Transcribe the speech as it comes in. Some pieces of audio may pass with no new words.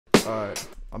Alright,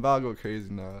 I'm about to go crazy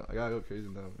now. I gotta go crazy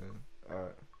now, man.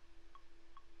 Alright.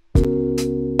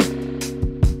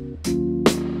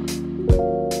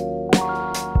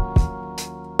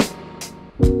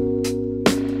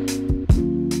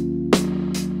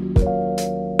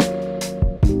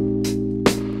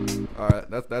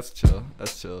 Alright, that's chill.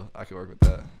 That's chill. I can work with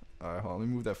that. Alright, hold on. Let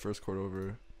me move that first chord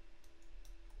over.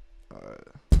 Alright.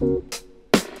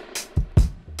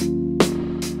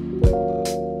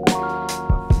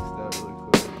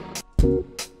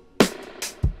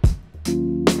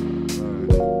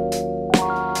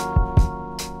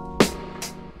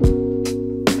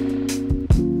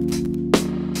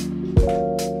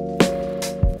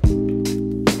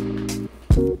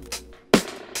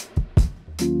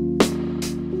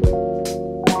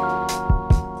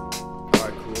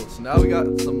 Now we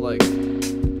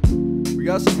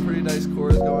got some pretty nice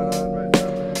chords going on right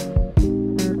now,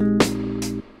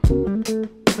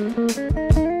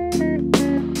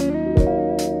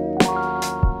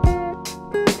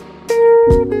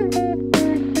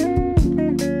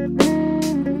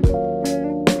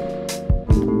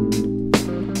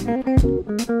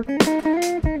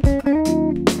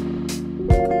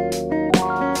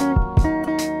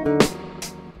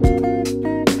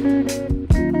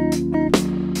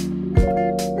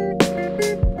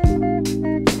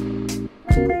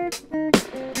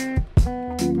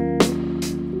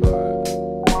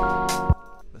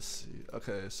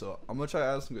 Okay, so I'm gonna try to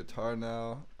add some guitar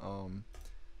now.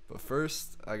 But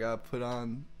first I gotta put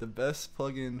on the best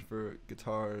plugin for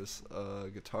guitars,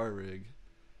 Guitar Rig.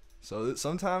 So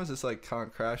sometimes it's like kind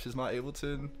of crashes my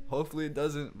Ableton. Hopefully it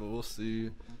doesn't, but we'll see.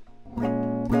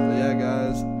 But yeah,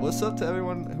 guys, what's up to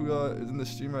everyone who is in the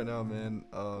stream right now, man?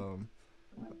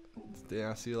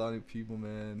 Damn, I see a lot of new people,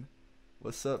 man.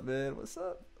 What's up, man? What's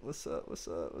up? What's up? What's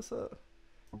up? What's up?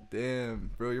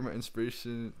 Damn, bro, you're my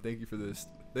inspiration. Thank you for this.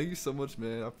 Thank you so much,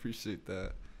 man. I appreciate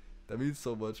that. That means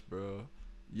so much, bro.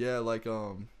 Yeah, like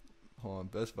hold on,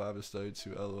 best vibe is study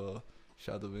to LOL.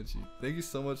 Shout out Dylvinci. Thank you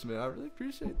so much, man. I really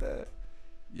appreciate that.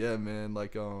 Yeah, man.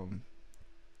 Like I'm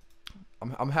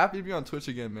happy to be on Twitch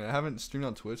again, man. I haven't streamed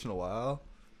on Twitch in a while,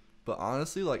 but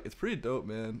honestly, like it's pretty dope,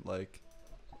 man. Like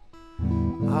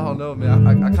I don't know, man.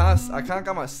 I kind of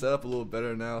got my setup a little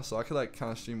better now, so I could like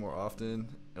kind of stream more often, and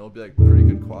it'll be like pretty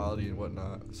good quality and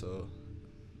whatnot. So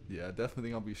yeah, I definitely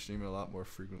think I'll be streaming a lot more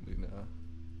frequently now.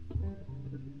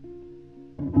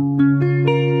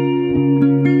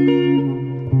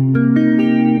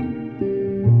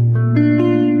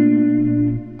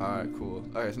 Alright, cool.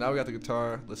 Alright, so now we got the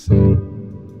guitar. Let's see.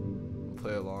 We'll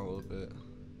play along a little bit.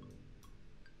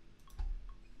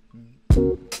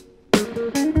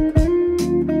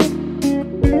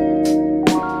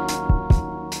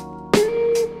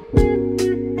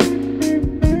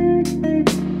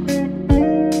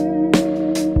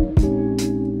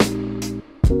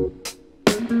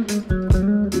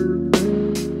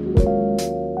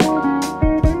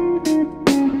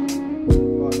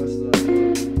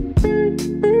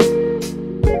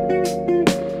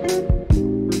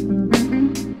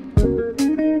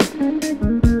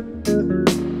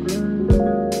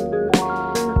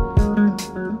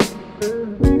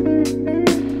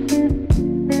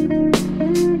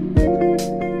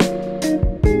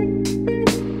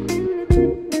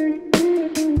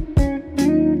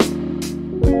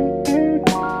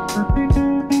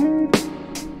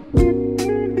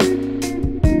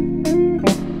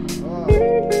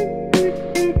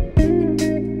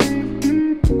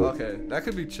 That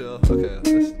could be chill. Okay,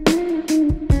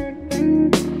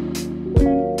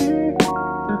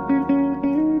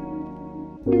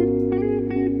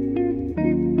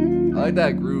 I like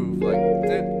that groove, like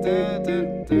that's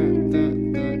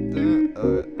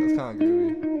kind of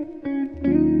groovy.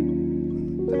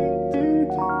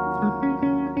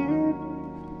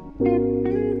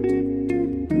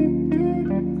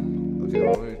 Okay,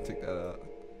 well, let me take that out.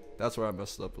 That's where I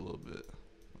messed up a little bit.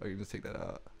 I can just take that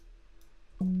out.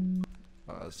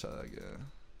 Alright, let's try that again.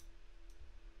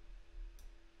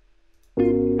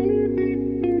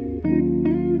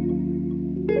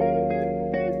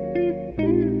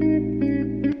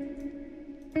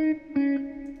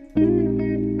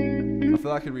 I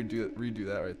feel like I could redo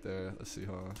that right there. Let's see,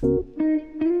 huh?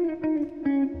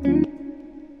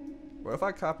 What if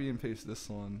I copy and paste this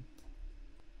one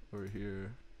over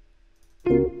here?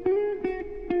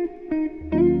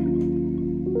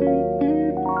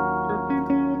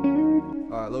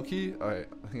 Alright, low key. Alright,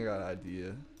 I think I got an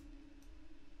idea.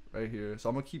 Right here. So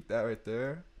I'm gonna keep that right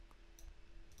there.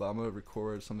 But I'm gonna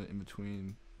record something in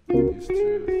between these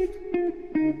two.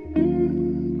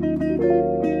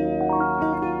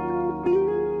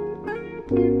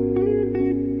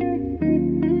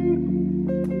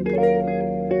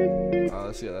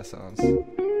 see how that sounds.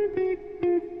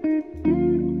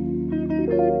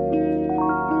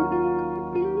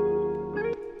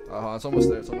 It's almost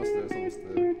there. It's almost there. It's almost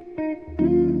there.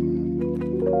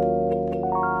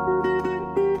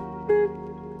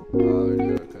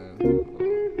 Yeah, okay.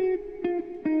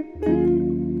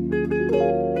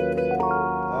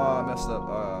 I messed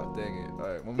up. Dang it. All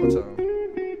right, one more time.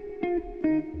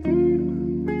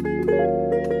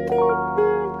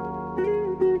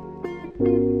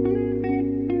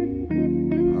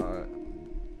 All right,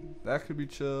 that could be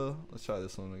chill. Let's try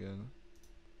this one again.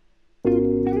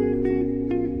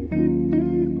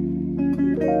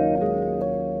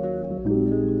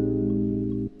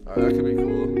 Alright, that could be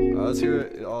cool. Let's hear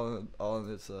it all in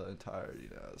its entirety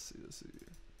now. Let's see.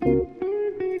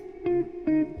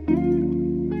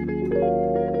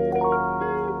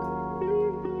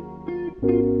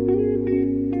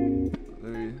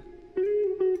 Alright,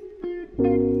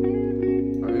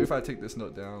 maybe if I take this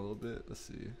note down a little bit, let's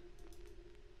see.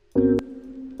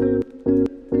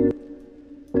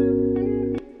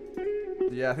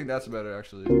 Yeah, I think that's better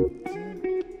actually.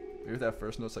 Maybe if that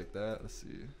first note's like that, let's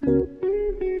see.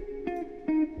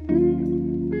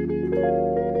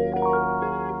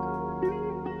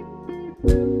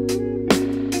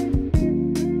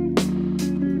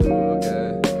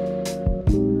 Okay.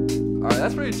 Alright,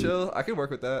 that's pretty chill. I can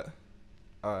work with that.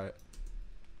 Alright.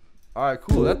 Alright,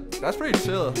 cool. That's pretty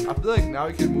chill. I feel like now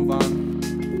we can move on.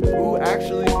 Ooh,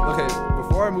 actually, okay,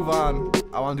 before I move on,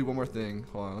 I want to do one more thing.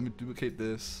 Hold on, let me duplicate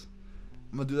this.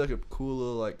 I'm gonna do like a cool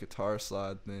little like guitar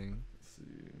slide thing. Let's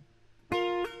see.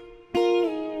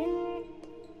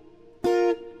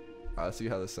 Alright, let's see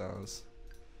how this sounds.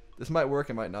 This might work,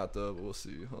 it might not though, but we'll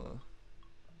see. Hold on.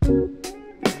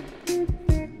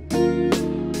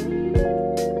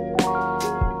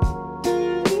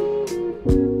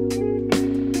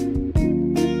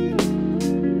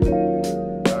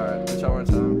 Alright, let's try one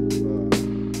time.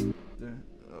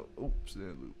 Oops,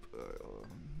 didn't loop.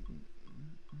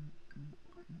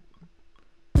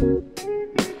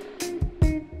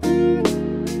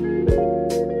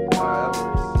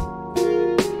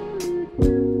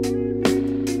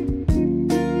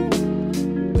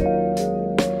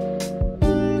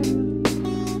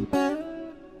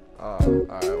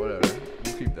 Alright, whatever.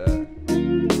 We'll keep that.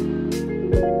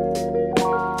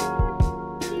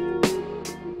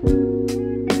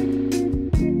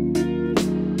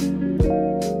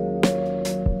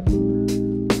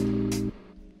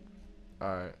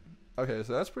 Alright. Okay,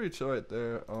 so that's pretty chill right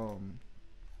there.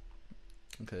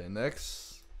 Okay,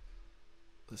 next.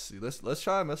 Let's see. Let's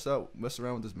try and mess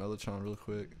around with this Mellotron real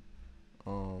quick.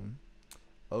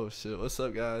 Oh shit, what's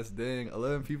up guys? Dang,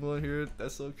 11 people in here.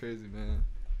 That's so crazy, man.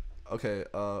 Okay,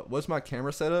 what's my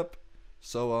camera setup?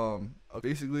 So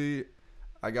basically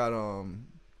I got a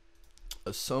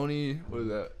Sony, what is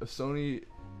that? A Sony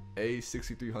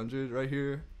A6300 right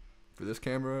here for this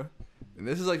camera. And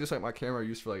this is like just like my camera I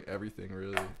use for like everything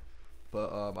really.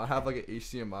 But I have like an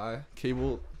HDMI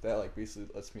cable that like basically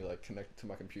lets me like connect to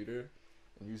my computer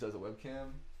and use as a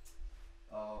webcam.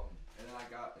 And then I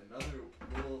got another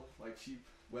little like cheap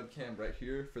webcam right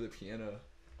here for the piano.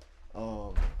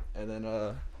 And then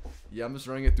yeah, I'm just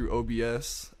running it through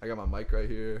OBS. I got my mic right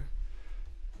here.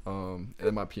 And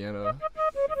then my piano.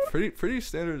 Pretty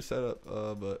standard setup,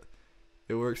 but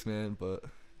it works, man. But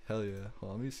hell yeah.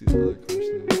 Hold on, let me see some other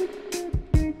questions.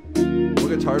 What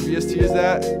guitar VST is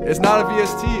that? It's not a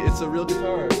VST, it's a real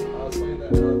guitar. I'll explain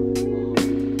that.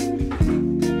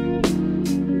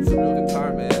 It's a real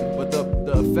guitar, man. But the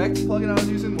effect plugin I was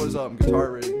using was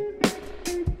Guitar Rig.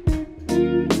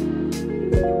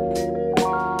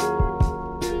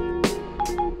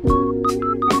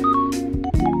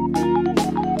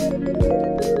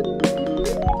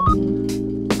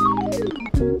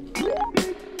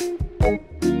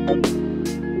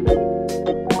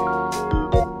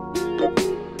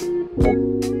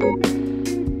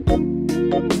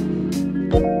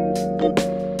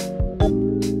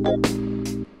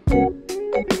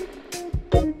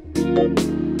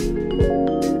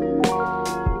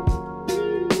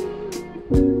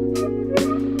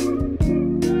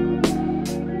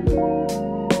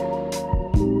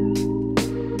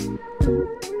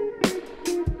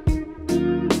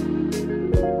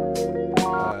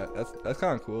 That's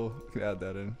kind of cool. You can add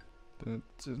that in. Dun,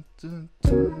 dun, dun,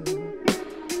 dun.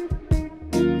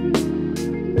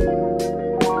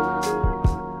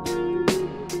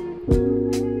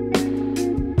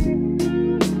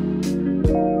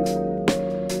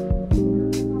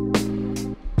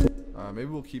 Maybe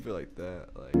we'll keep it like that.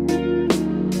 Like, put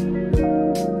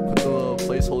the little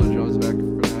placeholder drums back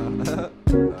for now.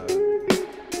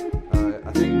 Alright,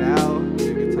 I think now we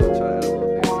can try to add a little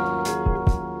bass.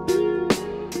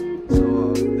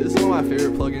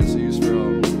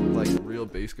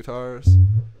 guitars.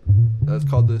 That's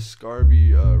called the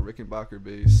Scarby Rickenbacker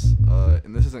bass,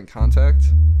 and this is in Contact.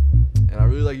 And I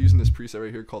really like using this preset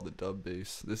right here called the dub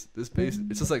bass. This bass,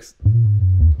 it's just like,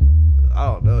 I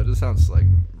don't know, it just sounds like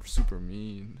super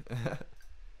mean.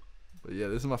 But yeah,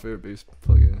 this is my favorite bass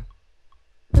plugin.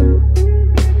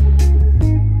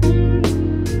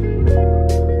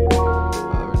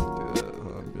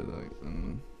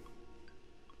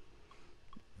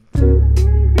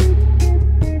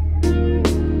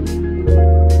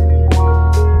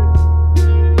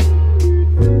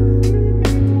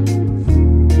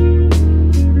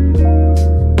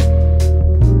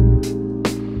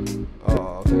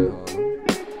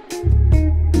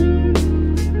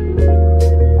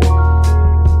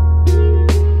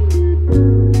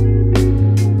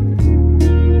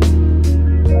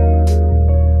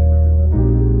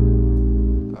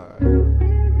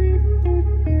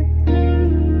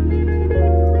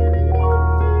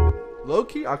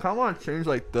 I kind of want to change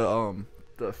like the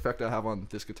effect I have on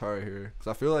this guitar right here, because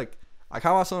I feel like I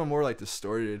kind of want something more like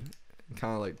distorted and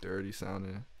kind of like dirty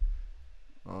sounding.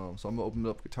 So I'm gonna open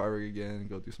up Guitar Rig again and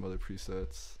go through some other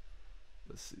presets.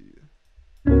 Let's see.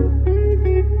 This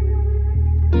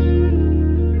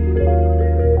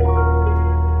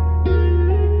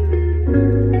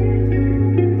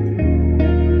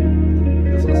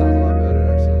one sounds a lot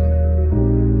better actually.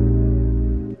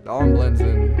 That one blends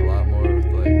in a lot more with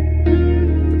like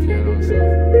piano and stuff.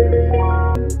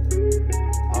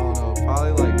 I don't know,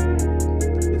 probably like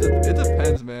it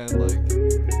depends, man. Like,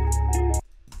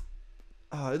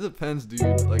 it depends, dude.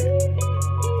 Like,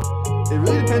 it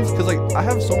really depends, cause like I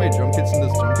have so many drum kits in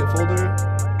this drum kit folder,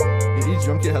 and each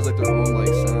drum kit has like their own like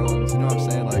sounds. You know what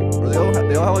I'm saying? Like, or they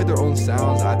all have like their own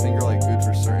sounds that I think are like good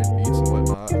for certain beats and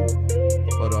whatnot.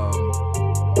 But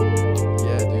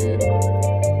yeah, dude.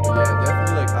 But yeah,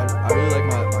 definitely like I really like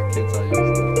my kits I use.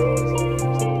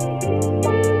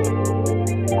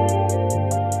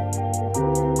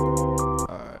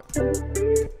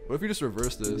 What if you just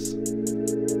reverse this?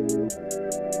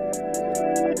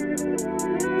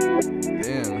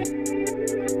 Damn.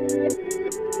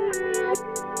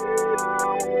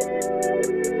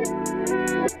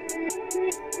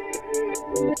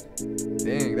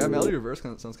 Dang, that melody reverse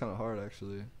sounds kind of hard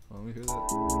actually. Let me hear that.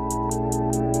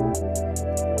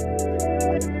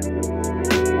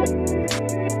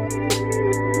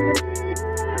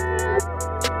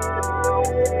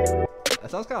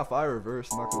 That sounds kind of fire reverse,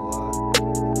 I'm not gonna lie.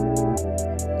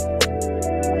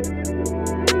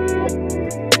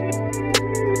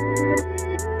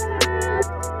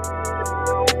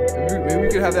 Maybe we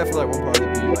could have that for like one part of the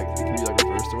beat, like it can be like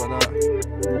reversed or whatnot.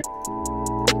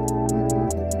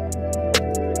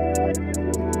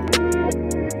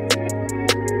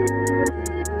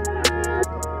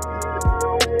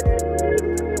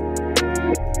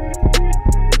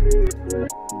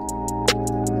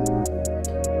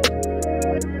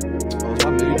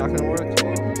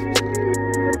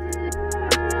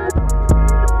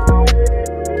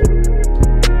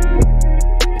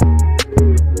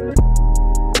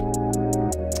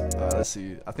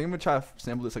 I think I'm gonna try to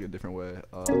sample this like a different way.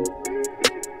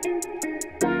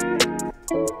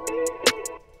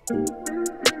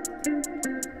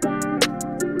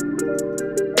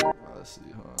 Let's see,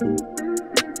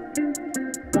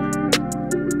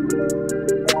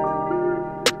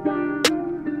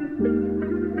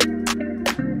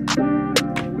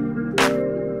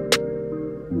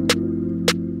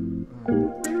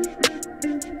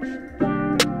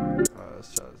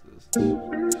 let's try this.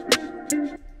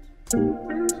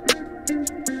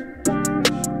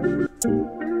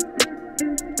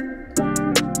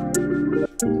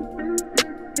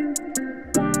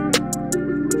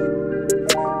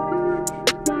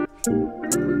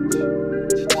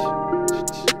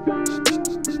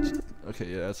 Okay,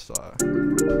 yeah, that's fine.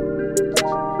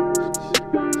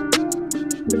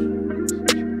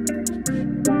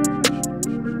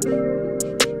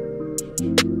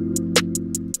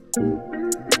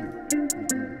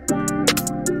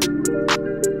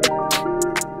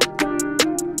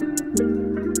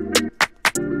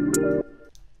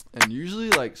 And usually,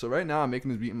 like, so right now I'm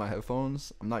making this beat in my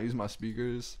headphones. I'm not using my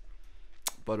speakers.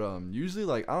 But usually,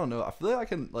 like, I don't know, I feel like I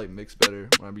can like mix better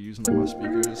when I be using like my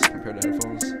speakers compared to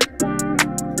headphones.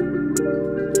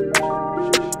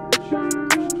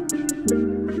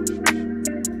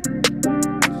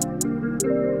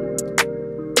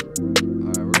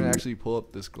 Alright, we're gonna actually pull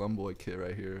up this Glumboy kit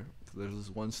right here. So there's this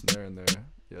one snare in there.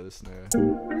 Yeah, this snare.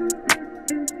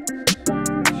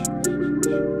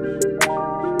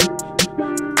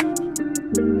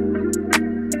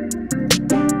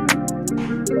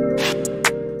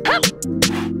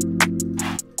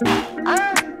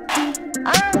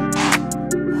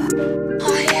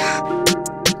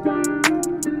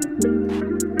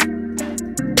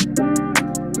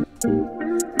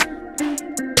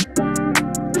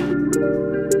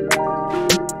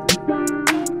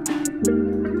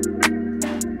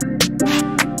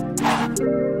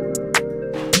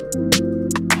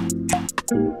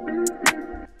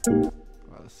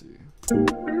 Let's see.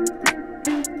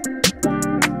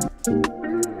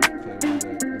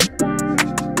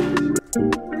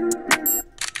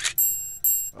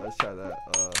 Let's try that.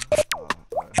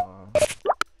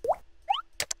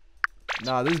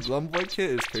 Nah, this Glumboy kit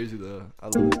is crazy though. I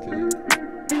love this kit.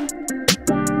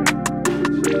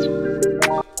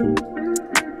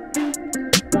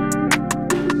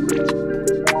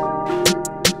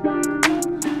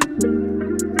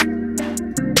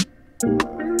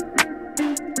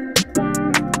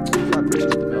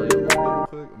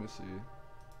 Let me see.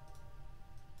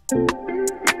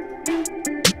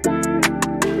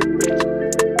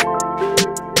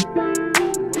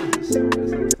 What is this sound? This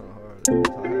sounds kind of hard.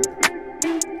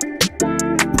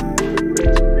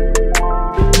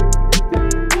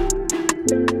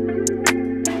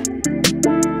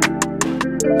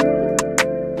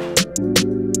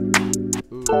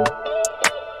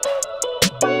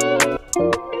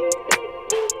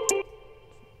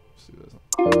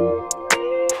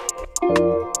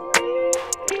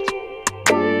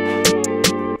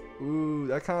 Ooh,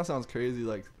 that kind of sounds crazy,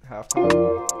 like halftime.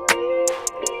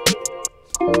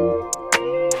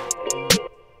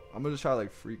 I'm gonna just try to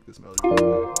like freak this melody.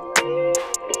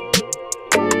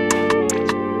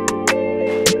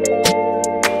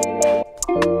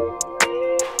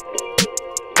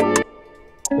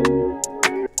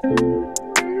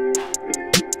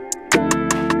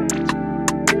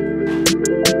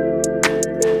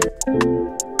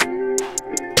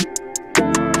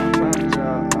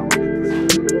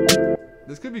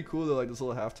 This could be cool though, like this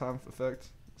little halftime effect.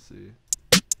 Let's see.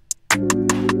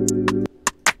 And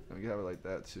we can have it like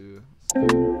that too.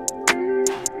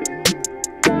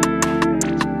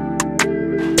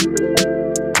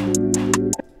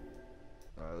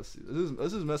 Alright, let's see.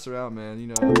 Let's just mess around, man. You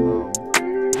know,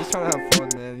 just trying to have fun,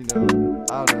 man. You know,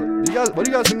 I don't know. What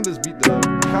do you guys think of this beat though?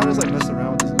 I'm kind of just like messing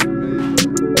around with this loop, man.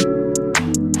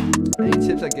 Any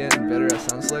tips at getting better at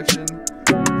sound selection?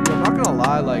 I'm not gonna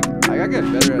lie, like I gotta get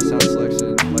better at sound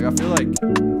selection. Like I feel like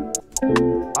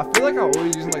I'm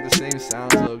always using like the same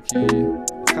sounds low key.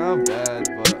 It's kind of bad,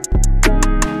 but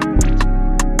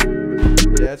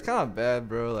yeah, it's kind of bad,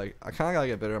 bro. Like I kind of gotta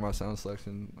get better at my sound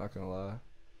selection. Not gonna lie.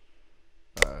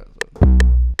 All right.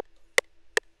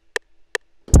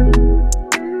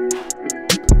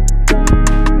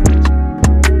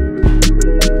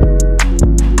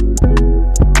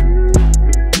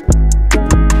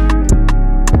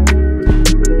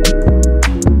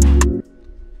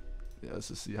 Let's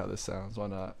just see how this sounds. Why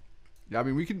not? Yeah, I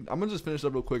mean we can. I'm gonna just finish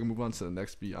up real quick and move on to the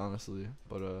next beat, honestly.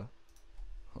 But let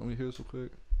me hear this real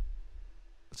quick.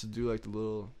 Let's do like the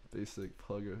little basic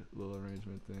plug or little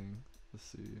arrangement thing. Let's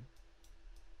see.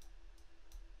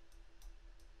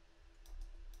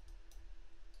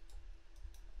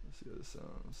 Let's see how this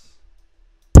sounds.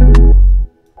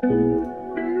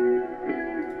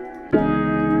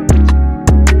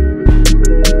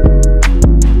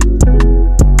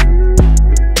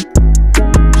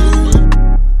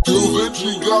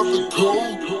 Dylvinci got the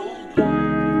code.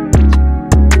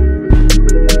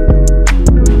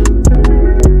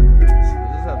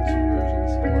 Let's have two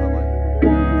versions. We'll have like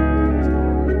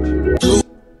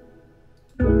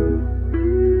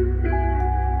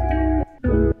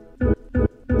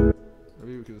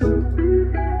maybe we could.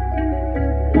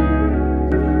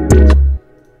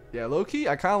 Yeah, low key.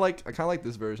 I kind of like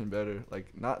this version better.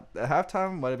 Like not at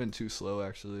halftime might have been too slow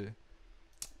actually.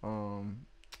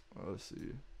 Let's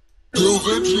see.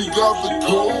 Dylvinci got the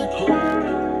code.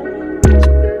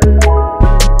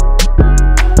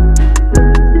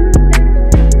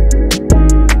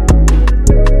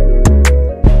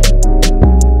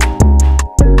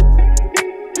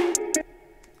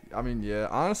 I mean, yeah,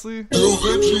 honestly,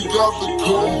 Dylvinci got the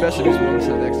code. best if he's moving to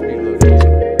the next beat low key.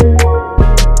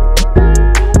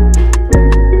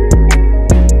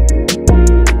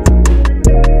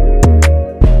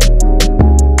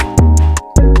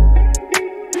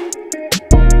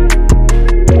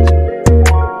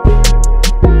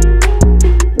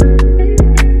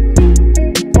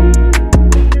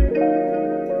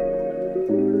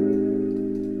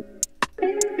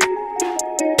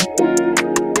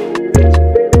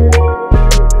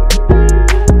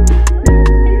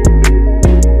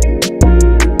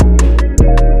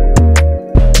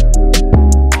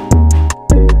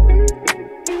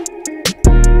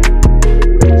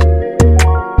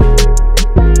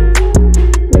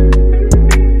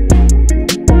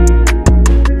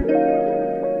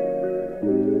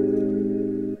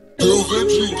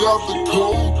 Dylvinci got the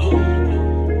code.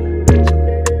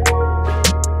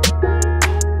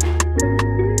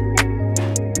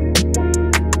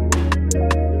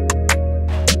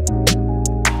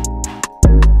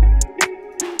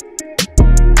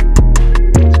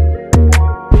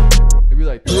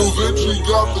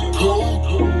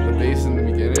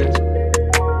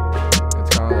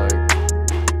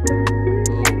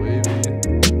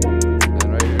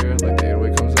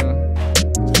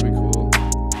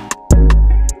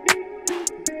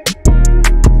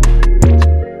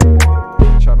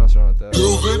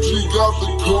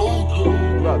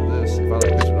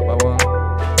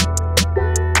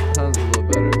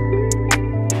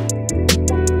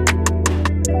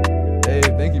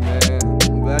 Thank you, man.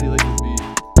 I'm glad you like this beat.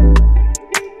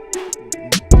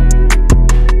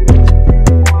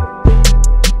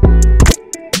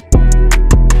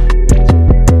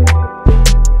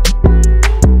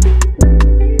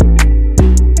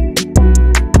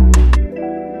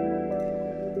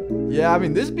 Yeah, I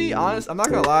mean, this beat, honest, I'm not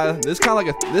gonna lie, this kind of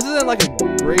like this isn't like a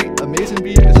great, amazing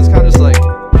beat. This is kind of just like,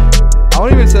 I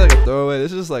won't even say like a throwaway.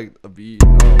 This is just like a beat.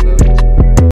 I don't know.